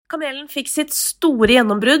Kamelen fikk sitt store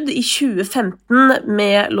gjennombrudd i 2015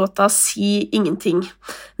 med låta Si Ingenting.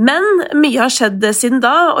 Men mye har skjedd siden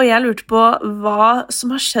da, og jeg lurte på hva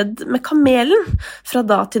som har skjedd med Kamelen fra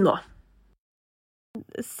da til nå.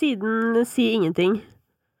 Siden Si Ingenting,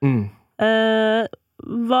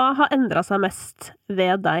 hva har endret seg mest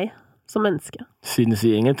ved deg som menneske? Siden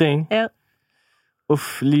Si Ingenting? Ja.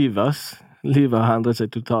 Livet, ass. Livet har endret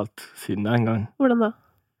seg totalt siden den gang. Hvordan da?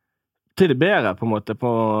 Til det bedre, på en måte, på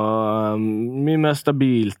mye mer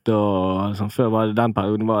stabilt, og sånn. Før var det, den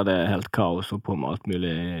perioden var det helt kaos, og på med alt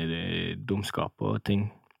mulig dumskap og ting.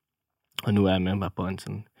 Og nå er jeg med på en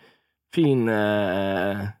sånn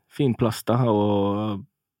fin plass da, og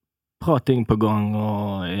bra ting på gang,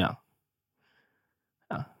 og ja.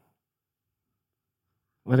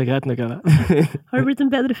 Var det greit nok, eller? Har du blitt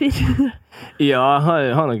en bedre fyr? Ja,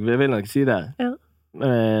 jeg vil nok si det. Ja.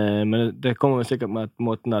 Men det kommer sikkert med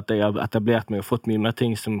måten at jeg har etablert meg og fått mye mer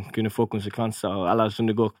ting som kunne få konsekvenser, eller som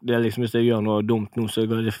det er liksom hvis jeg gjør noe dumt nå, så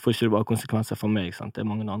får ikke det bare konsekvenser for meg, sant? Det er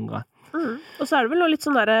mange andre. Og så er det vel noe litt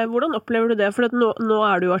sånn der, hvordan opplever du det? For nå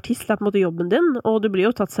er du jo artist, det er på en måte jobben din, og du blir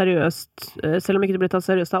jo tatt seriøst, selv om ikke du blir tatt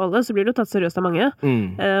seriøst av alle, så blir du tatt seriøst av mange,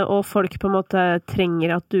 og folk på en måte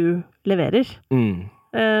trenger at du leverer.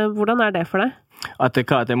 Hvordan er det for deg? At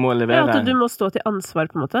jeg må levere. Ja, at du må stå til ansvar,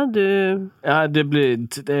 på en måte. Ja, det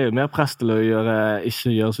er jo mer press til å ikke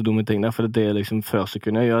gjøre så dumme ting, for det er liksom, før så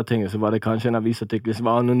kunne jeg gjøre ting, så var det kanskje en avisartikkel som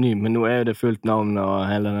var anonym, men nå er det fullt navn og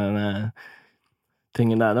hele denne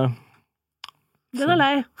tingen der, da. Den er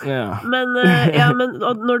lei. Ja. Men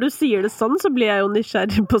når du sier det sånn, så blir jeg jo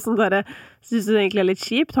nysgjerrig på sånn der, synes du det egentlig er litt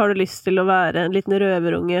kjipt? Har du lyst til å være en liten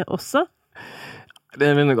røverunge også? Det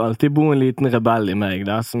vil nok alltid bo en liten rebell i meg,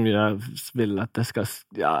 da, som jeg vil at det skal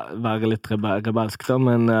være litt rebelsk, da,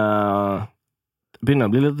 men begynner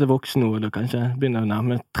å bli litt voksen nå, da kanskje. Begynner å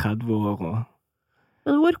nærme 30 år.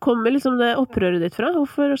 Men hvor kommer liksom det opprøret ditt fra?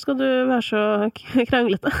 Hvorfor skal du være så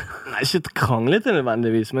kranglete? Nei, ikke kranglete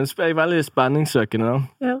nødvendigvis, men jeg er veldig spenningssøkende, da.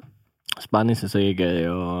 Ja. Spenning synes jeg er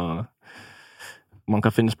gøy, og man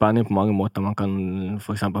kan finne spenning på mange måter. Man kan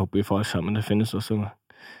for eksempel hoppe i fallskjerm, men det finnes også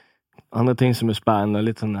andre ting som er spennende,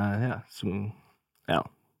 litt sånn,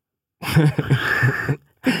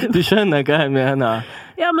 Du skjønner hva jeg mener.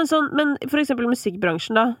 Ja, men for eksempel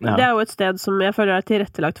musikkbransjen da, det er jo et sted som jeg føler er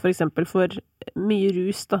tilrettelagt for eksempel for mye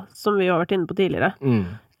rus da, som vi har vært inne på tidligere.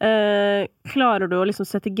 Klarer du å liksom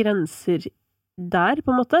sette grenser der,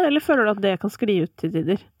 på en måte, eller føler du at det kan skli ut til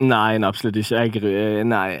tider? Nei, absolutt ikke. Jeg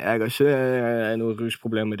har ikke noe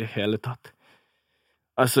rusproblem i det hele tatt.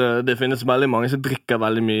 Altså, det finnes veldig mange som drikker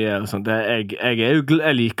veldig mye og sånt.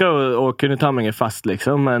 Jeg liker å kunne ta meg en fest,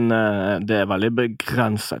 liksom, men det er veldig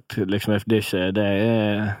begrenset, liksom. Jeg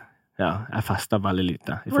fester veldig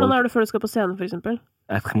lite. Hvordan er du før du skal på scenen, for eksempel?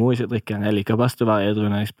 Jeg må ikke drikke. Jeg liker best å være edru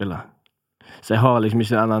når jeg spiller. Så jeg har liksom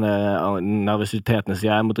ikke denne nervøsiteten, så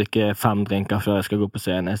jeg må drikke 5 drinker før jeg skal gå på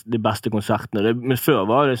scenen. De beste konsertene. Men før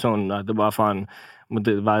var det sånn at det bare faen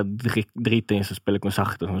måtte være driting som spiller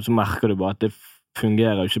konserter, så merker du bare at det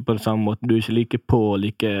fungerer jo ikke på den samme måten. Du er ikke like på og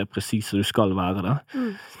like presis som du skal være da.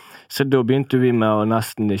 Så da begynte vi med å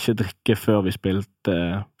nesten ikke drikke før vi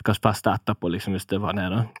spilte feste etterpå, liksom, hvis det var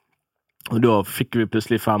det da. Og da fikk vi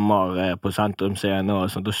plutselig 5 år på sentrumscenen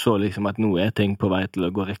og sånt, og så liksom at nå er ting på vei til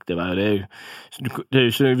å gå riktig vei. Det er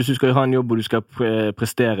jo ikke, hvis du skal ha en jobb og du skal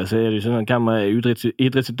prestere, så er det jo sånn, hvem er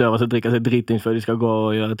idrettsutøver som drikker seg driting før de skal gå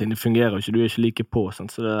og gjøre ting? Det fungerer jo ikke, du er ikke like på,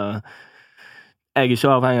 sånn, så det jeg er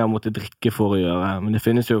ikke avhengig av å måtte drikke for å gjøre, men det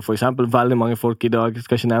finnes jo for eksempel veldig mange folk i dag, jeg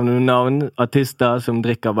skal ikke nevne noen navn, artister som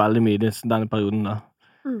drikker veldig mye i denne perioden da.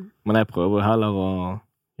 Men jeg prøver heller å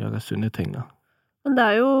gjøre sunne ting da. Men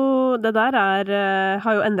det der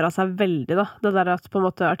har jo endret seg veldig da, det der at på en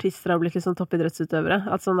måte artister har blitt litt sånn toppidrettsutøvere,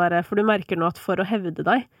 at sånn der, for du merker nå at for å hevde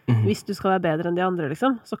deg, hvis du skal være bedre enn de andre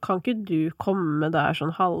liksom, så kan ikke du komme der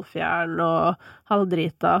sånn halvfjern og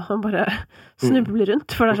halvdrita og bare snuble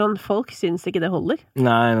rundt, for det er sånn, folk synes ikke det holder.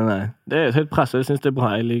 Nei, det er et høyt press, og jeg synes det er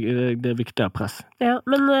bra, det er viktig av press. Ja,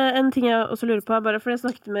 men en ting jeg også lurer på er bare, for jeg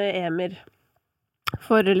snakket med Emir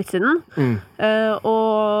for litt siden,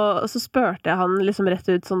 og så spørte jeg han liksom rett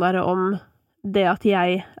ut sånn der om det at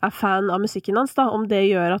jeg er fan av musikken hans da, om det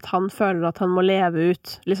gjør at han føler at han må leve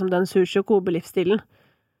ut liksom den Sushi og Kobe-livsstilen.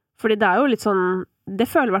 Fordi det er jo litt sånn, det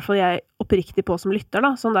føler i hvert fall jeg oppriktig på som lytter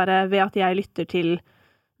da, sånn der ved at jeg lytter til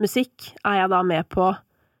musikk, er jeg da med på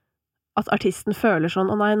at artisten føler sånn,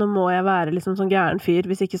 å nei, nå må jeg være liksom sånn gæren fyr,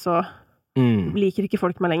 hvis ikke så liker ikke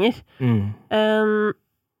folk meg lenger.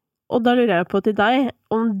 Og da lurer jeg på til deg,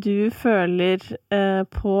 om du føler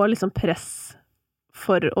på liksom press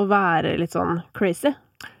for å være litt sånn crazy?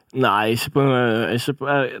 Nei,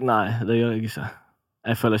 nei, det gjør jeg ikke.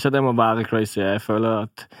 Jeg føler ikke at jeg må være crazy. Jeg føler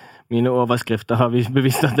at mine overskrifter har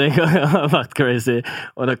bevist at jeg har vært crazy,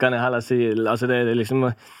 og da kan jeg heller si, altså det er liksom,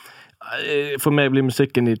 for meg blir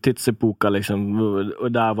musikken i tidsepoker, liksom, og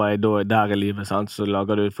der var jeg da, der i livet, sant? Så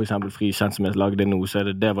lager du for eksempel Frikjent som jeg lagde nå, så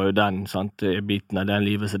det var jo den, sant, biten av den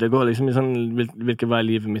livet, så det går liksom i sånn, hvilken vei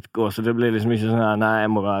livet mitt går, så det blir liksom ikke sånn, nei,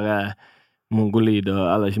 jeg må være mongolid,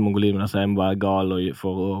 eller ikke mongolid, men altså jeg må være gal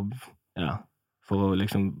for å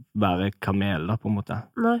liksom være kamel da, på en måte.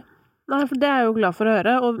 Nei, for det er jeg jo glad for å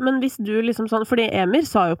høre, men hvis du liksom sånn, fordi Emir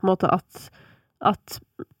sa jo på en måte at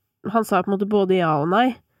han sa på en måte både ja og nei,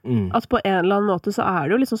 at på en eller annen måte så er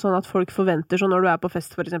det jo liksom sånn at folk forventer, sånn når du er på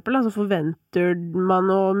fest for eksempel, så forventer man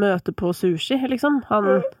å møte på sushi, liksom.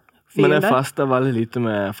 Men jeg fester veldig lite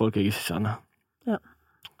med folk jeg ikke kjenner. Ja.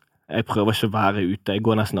 Jeg prøver ikke å være ute, jeg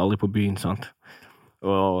går nesten aldri på byen, sant?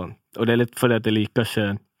 Og det er litt fordi at jeg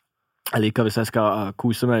liker hvis jeg skal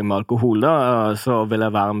kose meg med alkohol da, så vil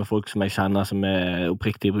jeg være med folk som jeg kjenner, som er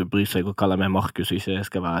oppriktig bryr seg og kaller meg Markus, og ikke jeg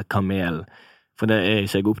skal være kamel. For det er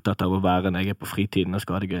ikke jeg opptatt av å være når jeg er på fritiden og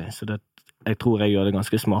skal ha det gøy. Så jeg tror jeg gjør det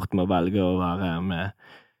ganske smart med å velge å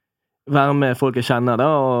være med folk jeg kjenner da,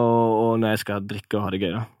 og når jeg skal drikke og ha det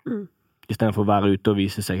gøy da. I stedet for å være ute og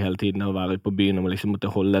vise seg hele tiden, og være ute på byen og liksom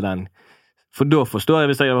måtte holde den. For da forstår jeg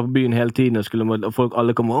hvis jeg var på byen hele tiden, og folk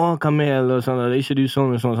alle kommer, kamel, og sånn, og ikke du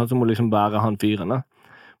sånn, og sånn, så må liksom bære han fyren da.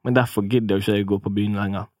 Men derfor gidder jeg ikke å gå på byen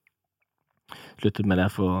lenger. Sluttet med det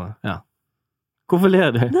for, ja. Hvorfor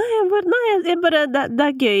ler du? Nei, jeg bare det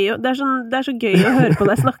er gøy, det er så gøy å høre på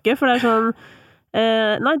deg snakke, for det er sånn,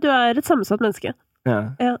 nei, du er et sammensatt menneske.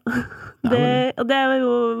 Ja. Og det er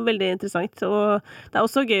jo veldig interessant, og det er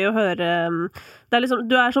også gøy å høre, det er liksom,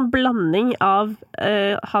 du er sånn blanding av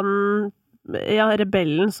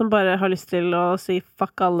rebellen som bare har lyst til å si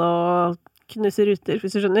fuck alle og knuse ruter,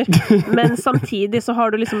 hvis du skjønner. Men samtidig så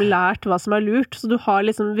har du liksom lært hva som er lurt, så du har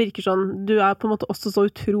liksom, virker sånn, du er på en måte også så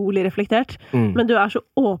utrolig reflektert, men du er så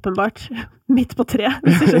åpenbart midt på tre,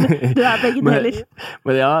 hvis du skjønner. Du er begge deler.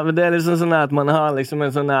 Men det er liksom sånn at man har liksom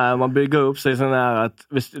en sånn her, man bygger opp seg sånn her at,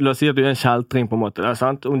 la oss si at du er en kjeltring på en måte, det er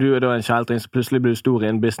sant? Om du er da en kjeltring, så plutselig blir du stor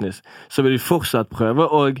i en business, så vil du fortsatt prøve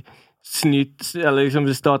å eller liksom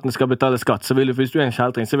hvis staten skal betale skatt, så vil du, hvis du er en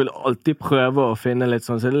kjeltring, så vil du alltid prøve å finne litt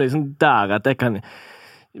sånn, så det er liksom der at jeg kan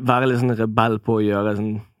være litt sånn rebell på å gjøre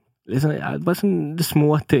sånn, liksom, bare sånn det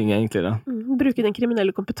små ting egentlig da. Bruke den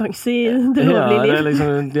kriminelle kompetanse i det lovlige liv. Det er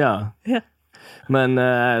liksom, ja. Men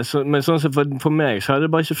sånn som for meg, så har det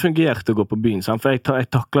bare ikke fungert å gå på byen, sant? For jeg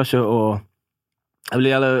takler ikke å jeg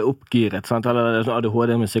blir jævlig oppgiret, sant? Eller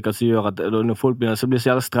ADHD med sikkert som gjør at når folk begynner, så blir jeg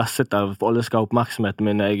så jævlig stresset av for alle skal ha oppmerksomheten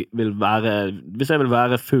min. Hvis jeg vil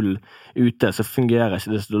være full ute, så fungerer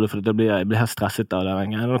ikke det så dårlig, for jeg blir helt stresset av det.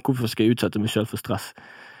 Hvorfor skal jeg utsette meg selv for stress?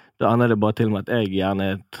 Da handler det bare til med at jeg gjerne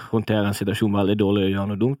håndterer en situasjon veldig dårlig og gjør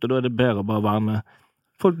noe dumt, og da er det bedre å bare være med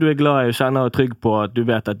folk du er glad i og kjenner og trygg på at du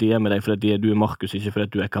vet at de er med deg fordi du er Markus, ikke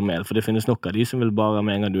fordi du er kamel. For det finnes nok av de som vil bare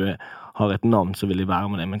med en gang du har et navn, så vil de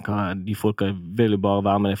være med deg. Men de folka vil jo bare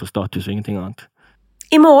være med deg for status og ingenting annet.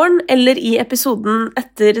 I morgen, eller i episoden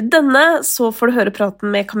etter denne, så får du høre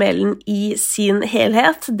praten med kamelen i sin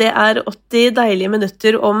helhet. Det er 80 deilige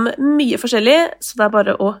minutter om mye forskjellig, så det er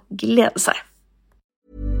bare å glede seg.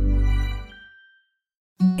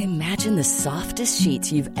 Imagine the softest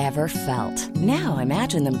sheets you've ever felt. Now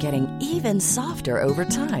imagine them getting even softer over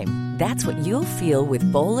time. That's what you'll feel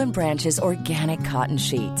with Boll & Branch's organic cotton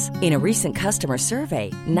sheets. In a recent customer survey,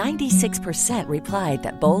 96% replied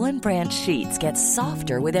that Boll & Branch sheets get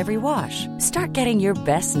softer with every wash. Start getting your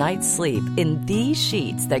best night's sleep in these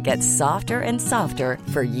sheets that get softer and softer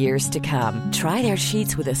for years to come. Try their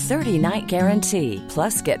sheets with a 30-night guarantee.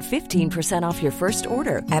 Plus, get 15% off your first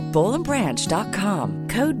order at bollandbranch.com.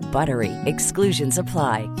 Code BUTTERY. Exclusions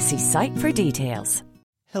apply. See site for details.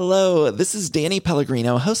 Hello, this is Danny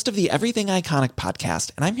Pellegrino, host of the Everything Iconic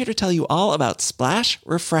podcast, and I'm here to tell you all about Splash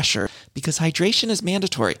Refresher, because hydration is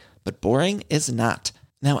mandatory, but boring is not.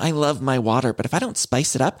 Now, I love my water, but if I don't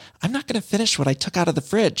spice it up, I'm not going to finish what I took out of the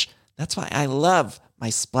fridge. That's why I love my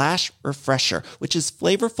Splash Refresher, which is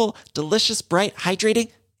flavorful, delicious, bright,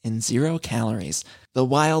 hydrating, and 0 calories. The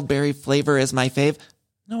wild berry flavor is my fave.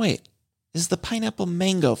 No, wait. Is the pineapple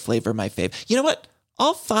mango flavor my fave? You know what?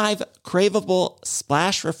 All 5 craveable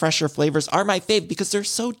Splash Refresher flavors are my fave because they're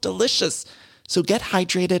so delicious. So get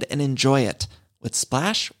hydrated and enjoy it with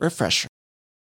Splash Refresher.